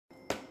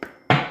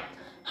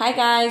Hi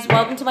guys,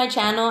 welcome to my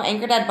channel,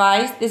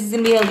 AnchoredAdvice. This is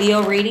going to be a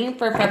Leo reading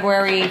for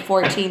February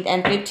 14th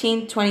and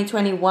 15th,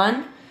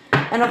 2021.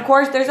 And of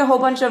course, there's a whole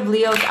bunch of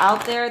Leos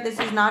out there. This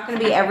is not going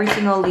to be every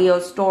single Leo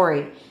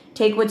story.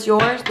 Take what's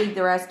yours, leave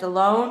the rest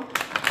alone.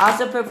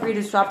 Also, feel free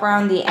to swap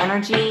around the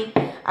energy.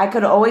 I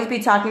could always be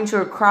talking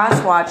to a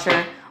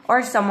cross-watcher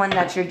or someone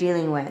that you're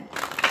dealing with.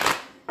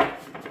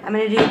 I'm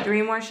going to do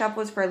 3 more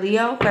shuffles for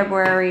Leo,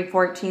 February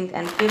 14th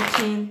and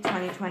 15th,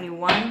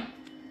 2021.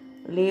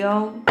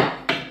 Leo,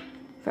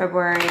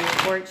 February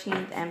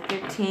 14th and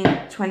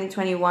 15th,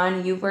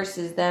 2021. You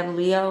versus them,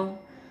 Leo.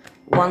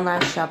 One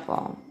last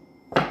shuffle.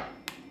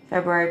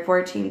 February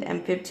 14th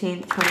and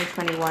 15th,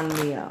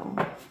 2021, Leo.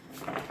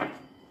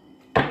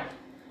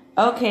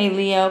 Okay,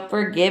 Leo,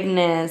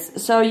 forgiveness.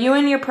 So you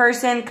and your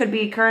person could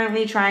be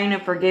currently trying to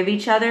forgive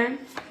each other.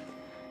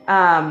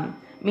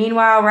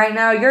 Meanwhile, right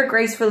now, you're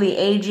gracefully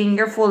aging.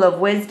 You're full of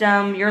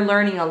wisdom. You're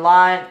learning a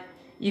lot.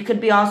 You could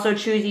be also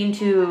choosing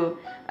to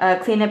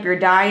clean up your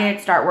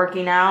diet, start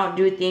working out,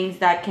 do things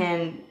that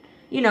can,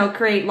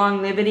 create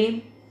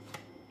longevity.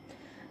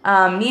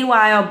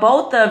 Meanwhile,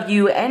 both of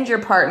you and your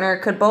partner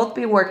could both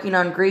be working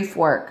on grief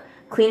work,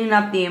 cleaning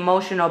up the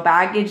emotional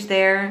baggage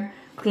there,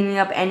 cleaning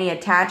up any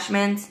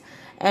attachments.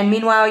 And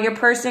meanwhile, your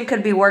person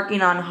could be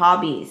working on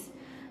hobbies.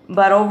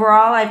 But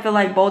overall, I feel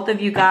like both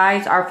of you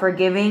guys are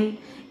forgiving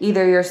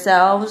either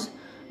yourselves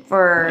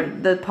for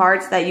the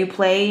parts that you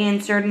play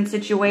in certain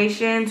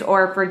situations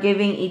or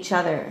forgiving each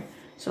other.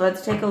 So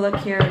let's take a look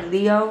here,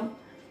 Leo.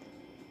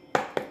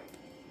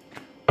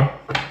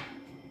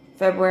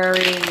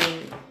 February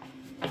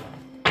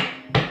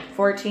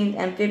 14th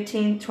and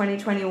 15th,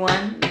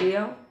 2021,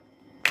 Leo.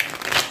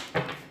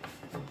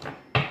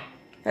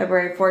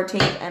 February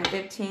 14th and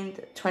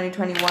 15th,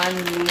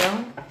 2021,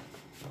 Leo.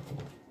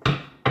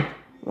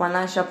 One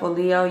last shuffle,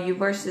 Leo. You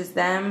versus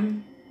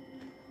them.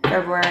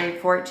 February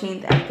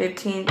 14th and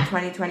 15th,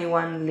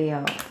 2021,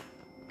 Leo.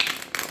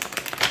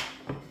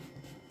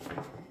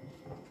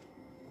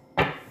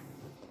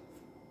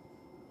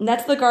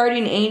 That's the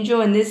guardian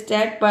angel in this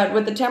deck, but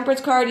with the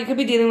Temperance card, you could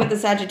be dealing with the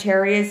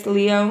Sagittarius,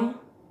 Leo.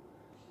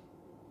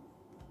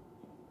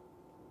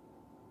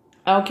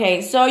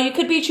 Okay, so you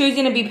could be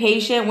choosing to be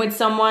patient with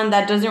someone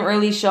that doesn't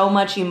really show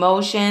much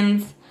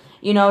emotions.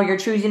 You're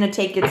choosing to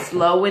take it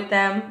slow with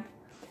them.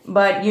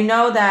 But you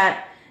know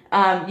that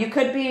you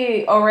could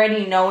be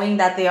already knowing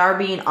that they are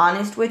being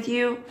honest with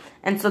you.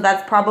 And so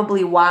that's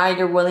probably why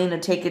you're willing to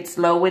take it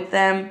slow with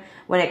them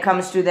when it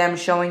comes to them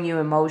showing you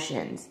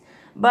emotions.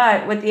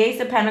 But with the Ace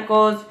of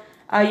Pentacles,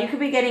 you could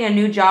be getting a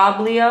new job,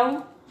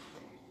 Leo.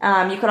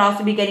 You could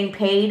also be getting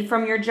paid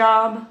from your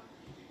job.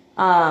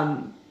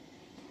 And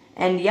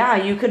yeah,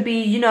 you could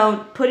be,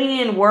 putting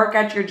in work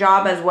at your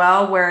job as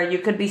well, where you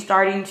could be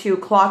starting to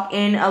clock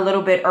in a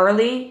little bit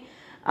early.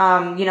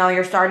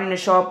 You're starting to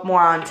show up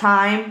more on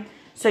time.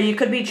 So you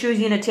could be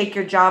choosing to take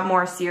your job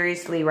more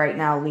seriously right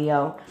now,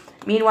 Leo.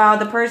 Meanwhile,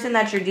 the person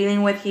that you're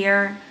dealing with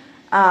here,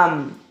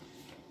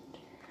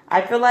 I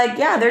feel like,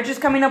 yeah, they're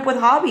just coming up with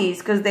hobbies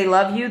because they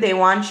love you, they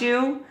want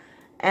you.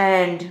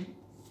 And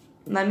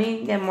let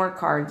me get more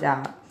cards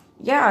out.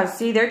 Yeah,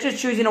 see, they're just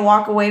choosing to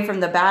walk away from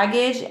the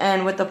baggage.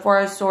 And with the Four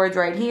of Swords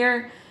right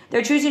here,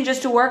 they're choosing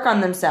just to work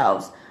on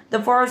themselves. The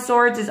Four of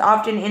Swords is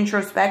often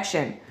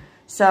introspection.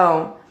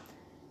 So,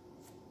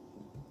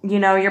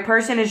 your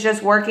person is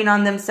just working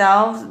on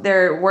themselves.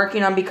 They're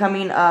working on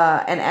becoming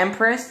an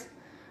empress.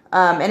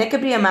 And it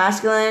could be a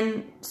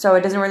masculine, so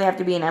it doesn't really have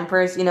to be an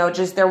empress.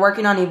 Just they're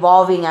working on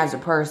evolving as a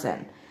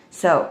person.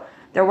 So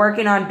they're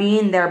working on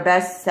being their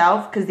best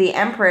self, because the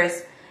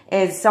empress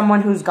is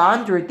someone who's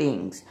gone through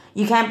things.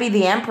 You can't be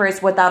the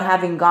empress without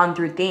having gone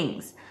through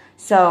things.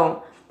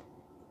 So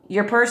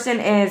your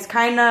person is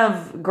kind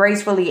of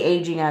gracefully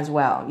aging as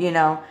well,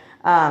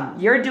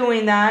 You're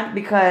doing that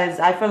because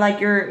I feel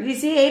like you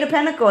see, 8 of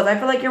Pentacles. I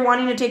feel like you're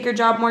wanting to take your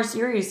job more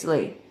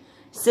seriously.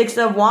 6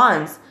 of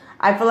Wands.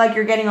 I feel like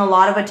you're getting a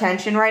lot of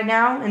attention right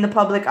now in the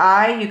public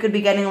eye. You could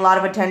be getting a lot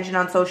of attention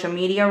on social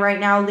media right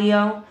now,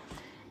 Leo.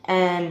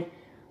 And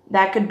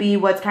that could be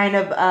what's kind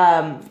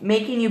of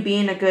making you be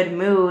in a good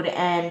mood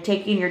and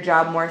taking your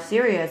job more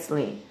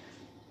seriously.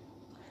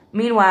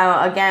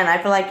 Meanwhile, again,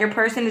 I feel like your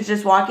person is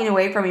just walking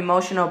away from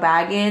emotional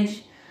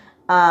baggage.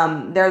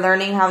 They're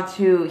learning how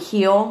to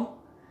heal.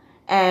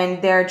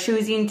 And they're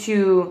choosing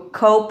to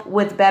cope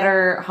with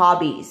better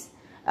hobbies.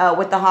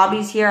 With the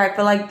hobbies here, I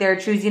feel like they're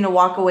choosing to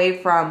walk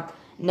away from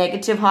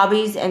negative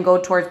hobbies and go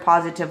towards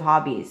positive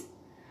hobbies.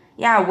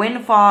 Yeah,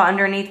 windfall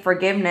underneath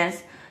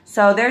forgiveness.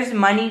 So there's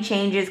money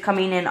changes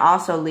coming in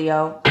also,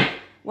 Leo.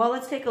 Well,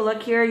 let's take a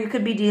look here. You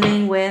could be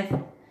dealing with,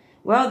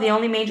 well, the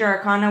only major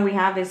arcana we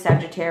have is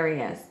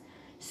Sagittarius.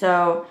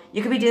 So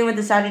you could be dealing with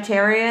the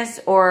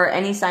Sagittarius or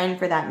any sign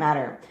for that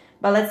matter.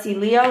 But let's see,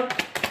 Leo.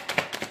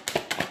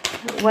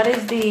 What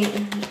is the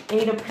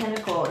 8 of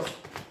Pentacles?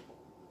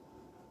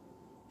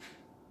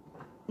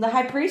 The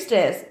High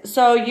Priestess.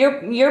 So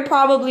you're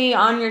probably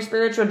on your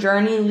spiritual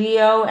journey,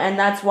 Leo, and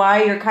that's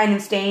why you're kind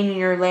of staying in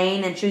your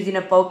lane and choosing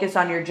to focus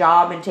on your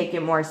job and take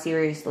it more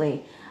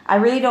seriously. I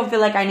really don't feel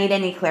like I need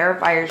any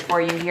clarifiers for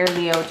you here,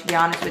 Leo, to be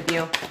honest with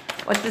you.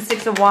 What's the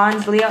Six of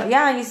Wands, Leo?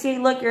 Yeah, you see,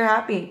 look, you're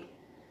happy.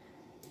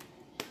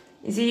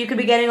 You see, you could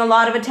be getting a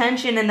lot of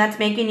attention, and that's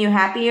making you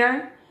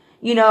happier.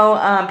 You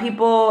know,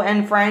 people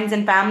and friends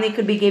and family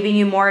could be giving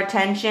you more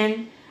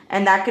attention,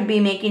 and that could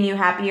be making you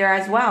happier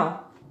as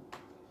well.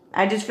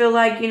 I just feel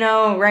like, you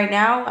know, right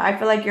now, I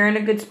feel like you're in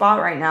a good spot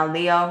right now,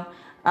 Leo.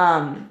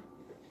 I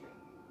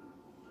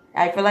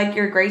feel like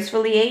you're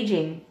gracefully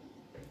aging.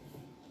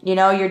 You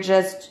know, you're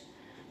just,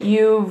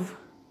 you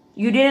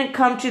didn't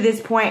come to this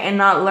point and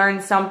not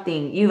learn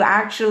something. You've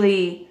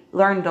actually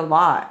learned a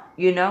lot,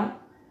 you know?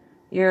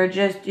 You're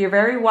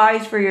very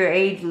wise for your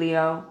age,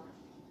 Leo.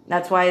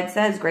 That's why it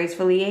says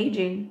gracefully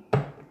aging.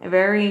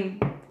 Very,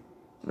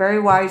 very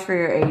wise for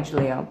your age,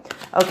 Leo.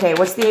 Okay,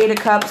 what's the Eight of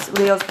Cups,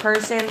 Leo's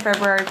person,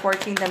 February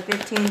 14th and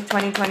 15th,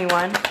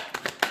 2021?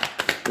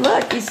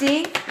 Look, you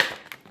see?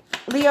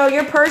 Leo,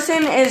 your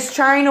person is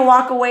trying to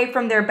walk away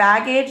from their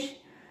baggage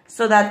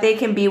so that they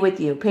can be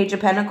with you. Page of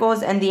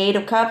Pentacles and the Eight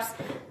of Cups.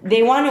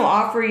 They want to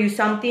offer you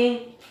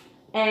something.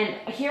 And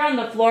here on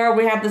the floor,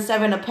 we have the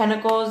Seven of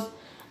Pentacles.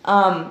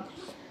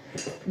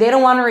 They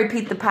don't want to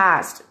repeat the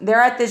past. They're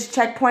at this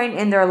checkpoint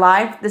in their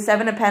life. The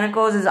Seven of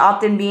Pentacles is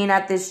often being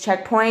at this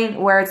checkpoint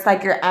where it's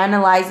like you're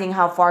analyzing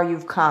how far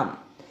you've come.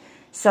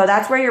 So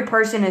that's where your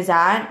person is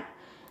at.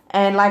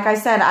 And like I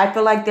said, I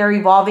feel like they're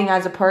evolving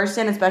as a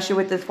person, especially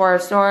with this Four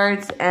of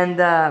Swords and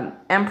the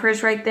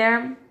Empress right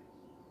there.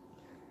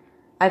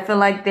 I feel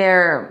like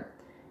they're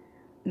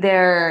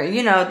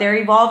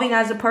evolving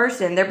as a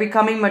person. They're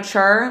becoming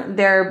mature.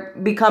 They're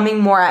becoming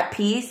more at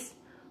peace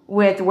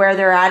with where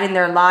they're at in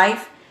their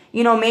life.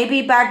 You know,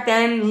 maybe back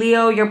then,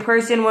 Leo, your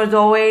person was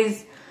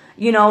always,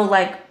 you know,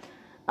 like,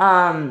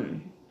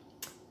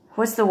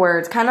 what's the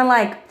words? Kind of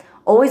like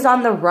always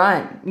on the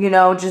run, you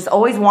know, just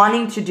always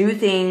wanting to do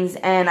things.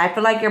 And I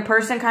feel like your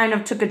person kind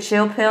of took a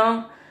chill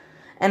pill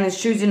and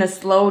is choosing to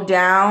slow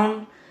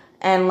down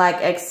and like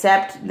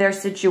accept their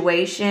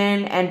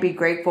situation and be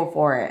grateful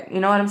for it.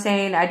 You know what I'm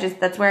saying?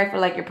 That's where I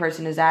feel like your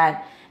person is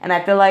at. And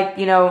I feel like,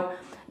 you know,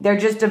 they're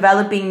just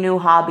developing new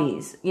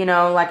hobbies. You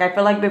know, like I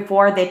feel like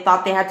before they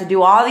thought they had to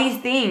do all these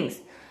things.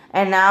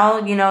 And now,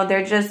 you know,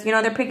 they're just, you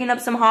know, they're picking up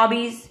some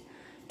hobbies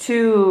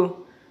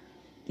to,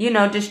 you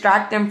know,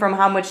 distract them from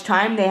how much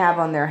time they have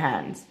on their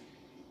hands.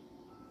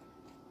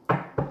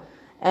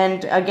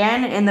 And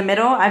again, in the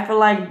middle, I feel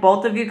like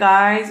both of you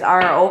guys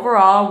are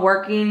overall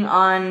working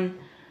on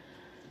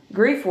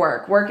grief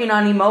work, working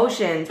on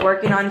emotions,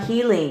 working on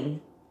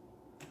healing.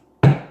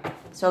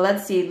 So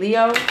let's see,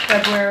 Leo,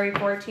 February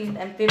 14th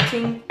and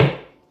 15th,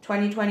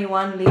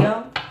 2021,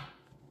 Leo.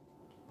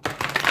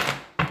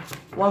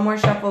 One more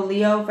shuffle,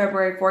 Leo,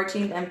 February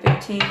 14th and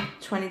 15th,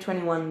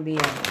 2021, Leo.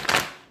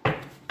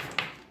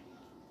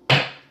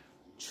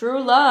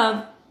 True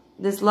love.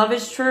 This love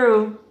is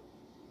true.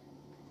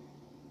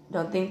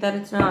 Don't think that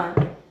it's not.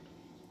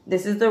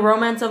 This is the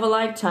romance of a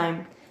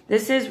lifetime.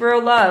 This is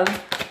real love.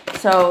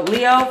 So,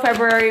 Leo,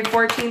 February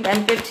 14th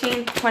and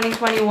 15th,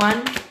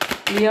 2021,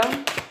 Leo.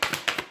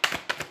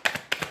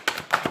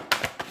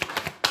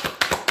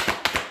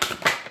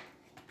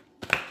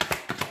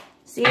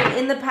 See,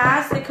 in the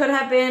past, it could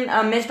have been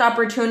a missed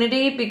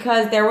opportunity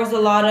because there was a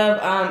lot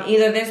of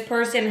either this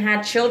person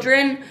had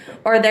children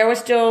or there was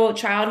still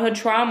childhood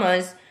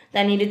traumas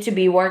that needed to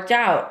be worked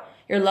out.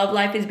 Your love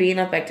life is being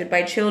affected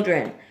by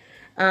children.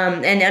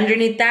 And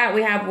underneath that,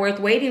 we have worth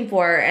waiting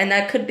for. And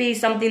that could be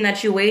something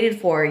that you waited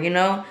for, you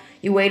know.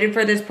 You waited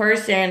for this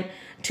person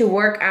to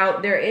work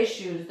out their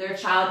issues, their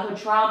childhood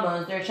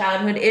traumas, their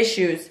childhood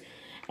issues.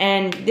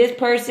 And this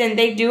person,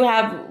 they do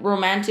have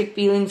romantic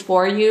feelings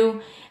for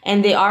you.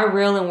 And they are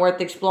real and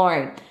worth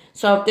exploring.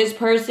 So if this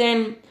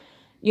person,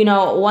 you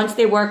know, once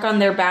they work on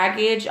their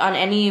baggage, on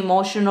any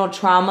emotional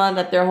trauma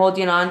that they're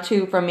holding on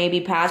to from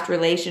maybe past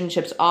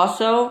relationships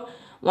also,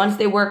 once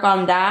they work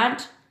on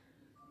that,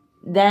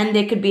 then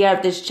they could be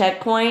at this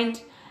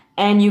checkpoint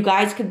and you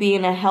guys could be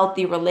in a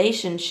healthy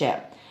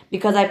relationship.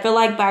 Because I feel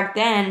like back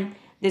then,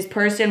 this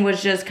person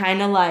was just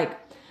kind of like,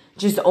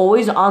 just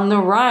always on the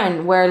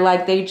run where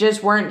like they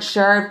just weren't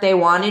sure if they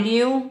wanted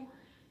you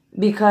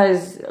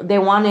because they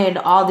wanted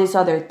all these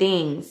other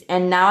things.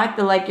 And now I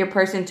feel like your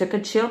person took a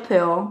chill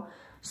pill,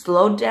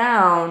 slowed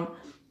down,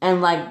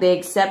 and like they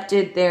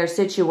accepted their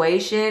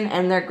situation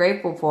and they're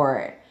grateful for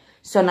it.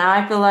 So now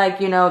I feel like,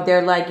 you know,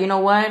 they're like, you know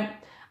what?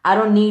 I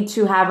don't need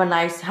to have a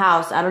nice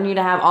house. I don't need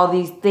to have all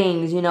these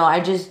things. You know, I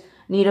just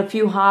need a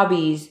few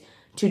hobbies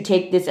to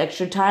take this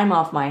extra time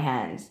off my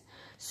hands.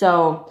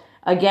 So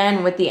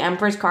again, with the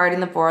Empress card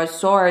and the Four of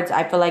Swords,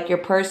 I feel like your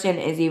person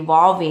is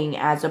evolving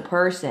as a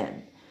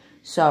person.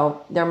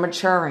 So they're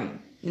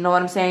maturing. You know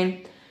what I'm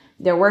saying?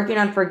 They're working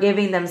on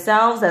forgiving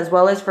themselves as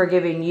well as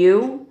forgiving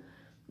you.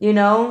 You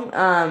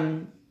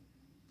know,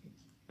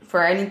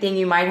 for anything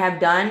you might have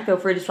done. Feel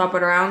free to swap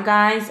it around,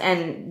 guys.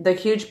 And the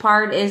huge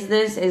part is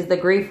the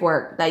grief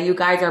work that you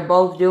guys are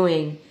both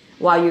doing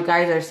while you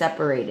guys are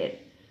separated.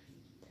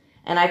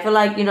 And I feel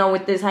like, you know,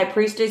 with this High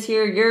Priestess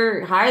here,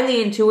 you're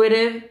highly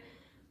intuitive.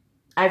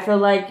 I feel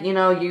like, you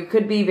know, you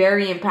could be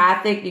very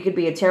empathic. You could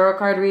be a tarot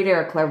card reader,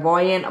 a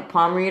clairvoyant, a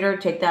palm reader.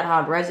 Take that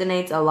how it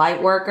resonates. A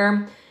light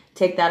worker.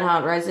 Take that how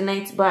it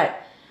resonates.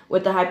 But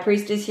with the High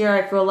Priestess here,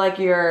 I feel like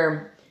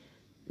you're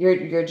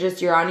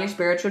on your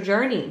spiritual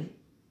journey.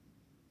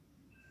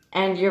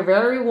 And you're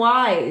very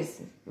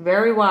wise.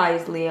 Very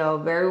wise, Leo.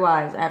 Very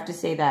wise. I have to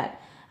say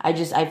that. I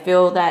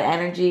feel that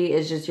energy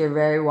is just, you're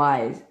very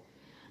wise.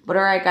 But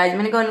alright guys, I'm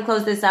going to go ahead and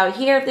close this out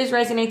here. If this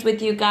resonates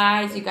with you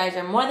guys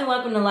are more than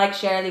welcome to like,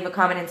 share, leave a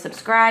comment, and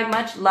subscribe.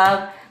 Much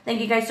love.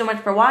 Thank you guys so much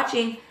for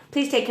watching.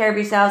 Please take care of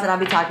yourselves, and I'll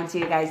be talking to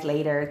you guys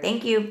later.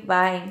 Thank you.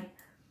 Bye.